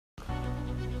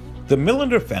The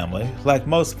Millender family, like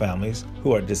most families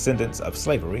who are descendants of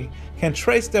slavery, can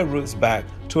trace their roots back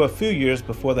to a few years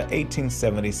before the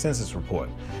 1870 Census Report,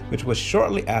 which was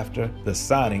shortly after the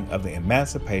signing of the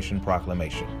Emancipation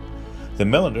Proclamation. The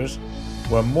Millenders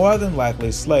were more than likely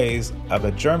slaves of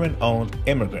a German-owned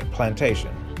immigrant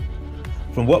plantation.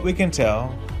 From what we can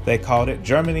tell, they called it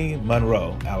Germany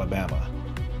Monroe, Alabama.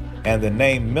 And the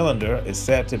name Millender is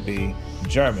said to be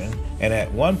German and at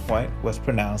one point was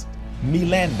pronounced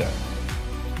Millender.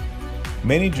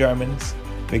 Many Germans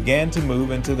began to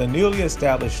move into the newly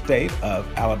established state of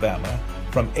Alabama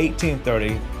from 1830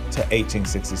 to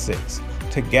 1866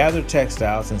 to gather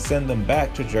textiles and send them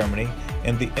back to Germany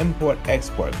in the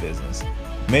import-export business.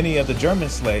 Many of the German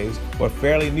slaves were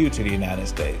fairly new to the United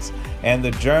States, and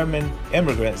the German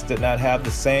immigrants did not have the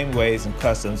same ways and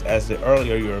customs as the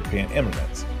earlier European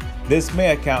immigrants. This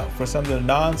may account for some of the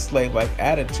non-slave-like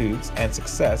attitudes and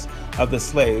success of the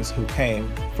slaves who came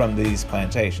from these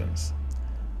plantations.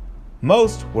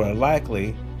 Most were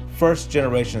likely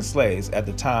first-generation slaves at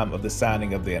the time of the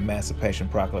signing of the Emancipation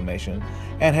Proclamation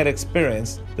and had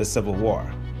experienced the Civil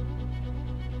War.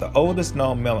 The oldest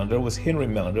known Millender was Henry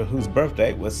Millender, whose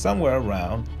birthday was somewhere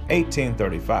around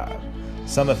 1835.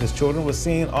 Some of his children were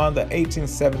seen on the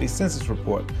 1870 Census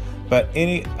Report, but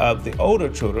any of the older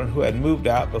children who had moved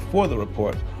out before the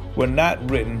report were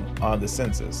not written on the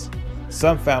census.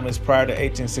 Some families prior to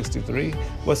 1863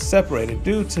 were separated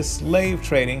due to slave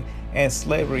trading and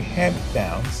slavery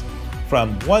hand-downs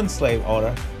from one slave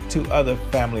owner to other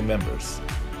family members.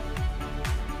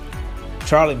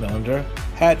 Charlie Millender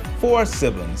had 4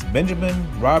 siblings, Benjamin,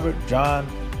 Robert, John,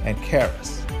 and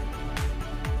Caris,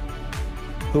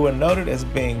 who were noted as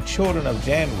being children of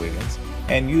Jane Wiggins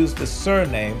and used the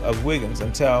surname of Wiggins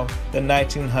until the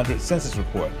 1900 Census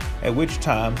Report, at which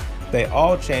time they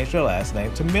all changed their last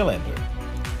name to Millender.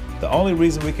 The only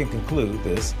reason we can conclude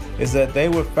this is that they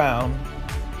were found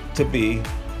to be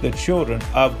the children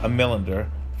of a Millender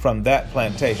from that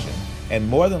plantation, and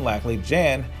more than likely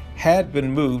Jan had been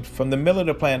moved from the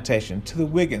Millender plantation to the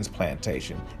Wiggins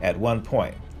plantation at one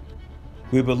point.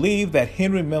 We believe that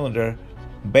Henry Millender,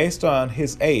 based on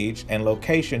his age and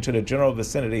location to the general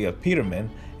vicinity of Peterman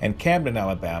and Camden,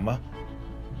 Alabama,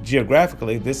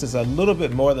 geographically this is a little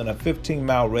bit more than a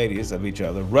 15-mile radius of each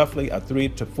other, roughly a 3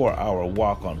 to 4 hour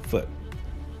walk on foot.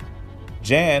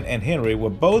 Jan and Henry were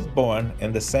both born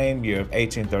in the same year of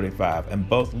 1835 and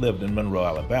both lived in Monroe,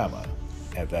 Alabama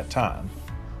at that time.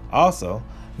 Also,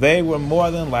 they were more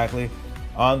than likely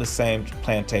on the same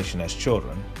plantation as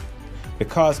children.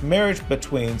 Because marriage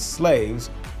between slaves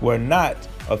were not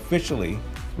officially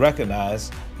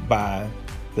recognized by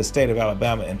the state of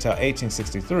Alabama until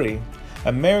 1863,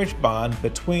 a marriage bond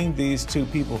between these two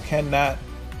people cannot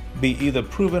be either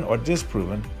proven or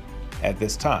disproven at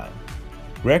this time.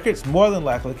 Records more than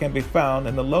likely can be found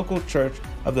in the local church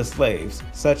of the slaves,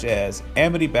 such as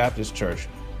Amity Baptist Church,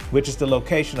 which is the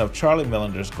location of Charlie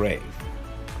Millender's grave.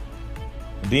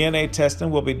 DNA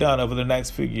testing will be done over the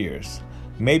next few years.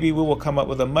 Maybe we will come up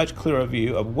with a much clearer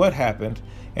view of what happened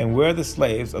and where the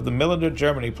slaves of the Millender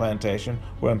Germany plantation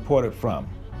were imported from.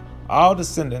 All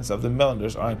descendants of the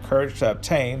Millenders are encouraged to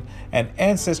obtain an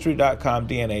Ancestry.com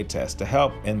DNA test to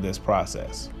help in this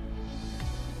process.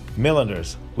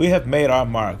 Millenders, we have made our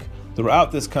mark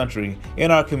throughout this country,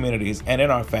 in our communities, and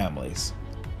in our families.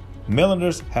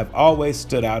 Millenders have always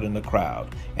stood out in the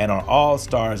crowd and are all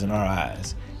stars in our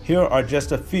eyes. Here are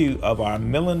just a few of our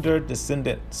Millender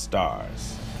descendant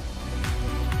stars.